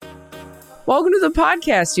Welcome to the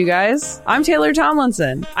podcast, you guys. I'm Taylor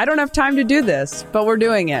Tomlinson. I don't have time to do this, but we're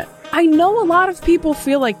doing it. I know a lot of people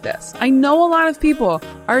feel like this. I know a lot of people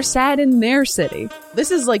are sad in their city. This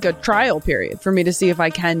is like a trial period for me to see if I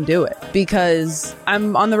can do it, because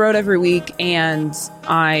I'm on the road every week and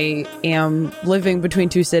I am living between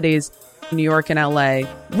two cities, New York and LA,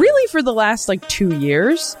 really for the last 2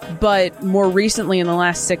 years. But more recently, in the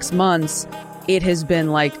last 6 months, it has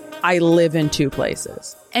been like I live in two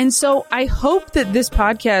places. And so I hope that this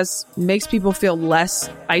podcast makes people feel less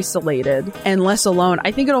isolated and less alone.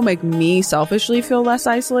 I think it'll make me selfishly feel less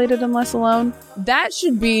isolated and less alone. That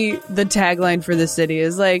should be the tagline for the city,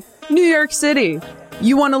 is like, New York City,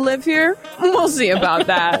 you want to live here? We'll see about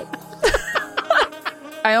that.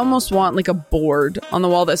 I almost want a board on the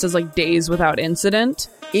wall that says days without incident.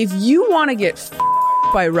 If you want to get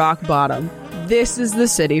by rock bottom, this is the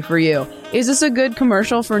city for you. Is this a good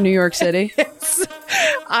commercial for New York City?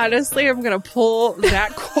 Honestly, I'm going to pull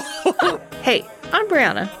that quote. Hey, I'm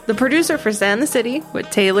Brianna, the producer for Sad in the City with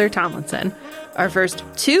Taylor Tomlinson. Our first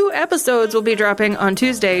 2 episodes will be dropping on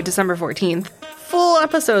Tuesday, December 14th. Full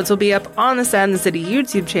episodes will be up on the Sad in the City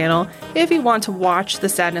YouTube channel if you want to watch the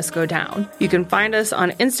sadness go down. You can find us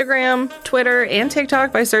on Instagram, Twitter, and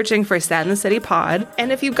TikTok by searching for Sad in the City Pod.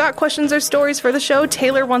 And if you've got questions or stories for the show,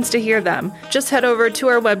 Taylor wants to hear them. Just head over to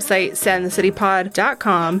our website,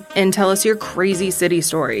 sadinthecitypod.com, and tell us your crazy city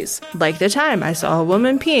stories. Like the time I saw a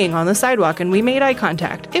woman peeing on the sidewalk and we made eye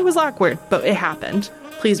contact. It was awkward, but it happened.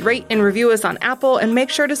 Please rate and review us on Apple, and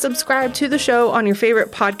make sure to subscribe to the show on your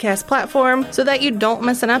favorite podcast platform so that you don't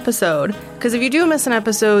miss an episode. Because if you do miss an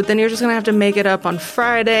episode, then you're just going to have to make it up on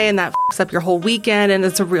Friday, and that f***s up your whole weekend, and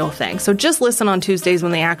it's a real thing. So just listen on Tuesdays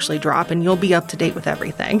when they actually drop, and you'll be up to date with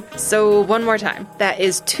everything. So one more time. That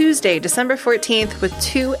is Tuesday, December 14th with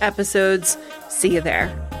 2 episodes. See you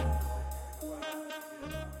there.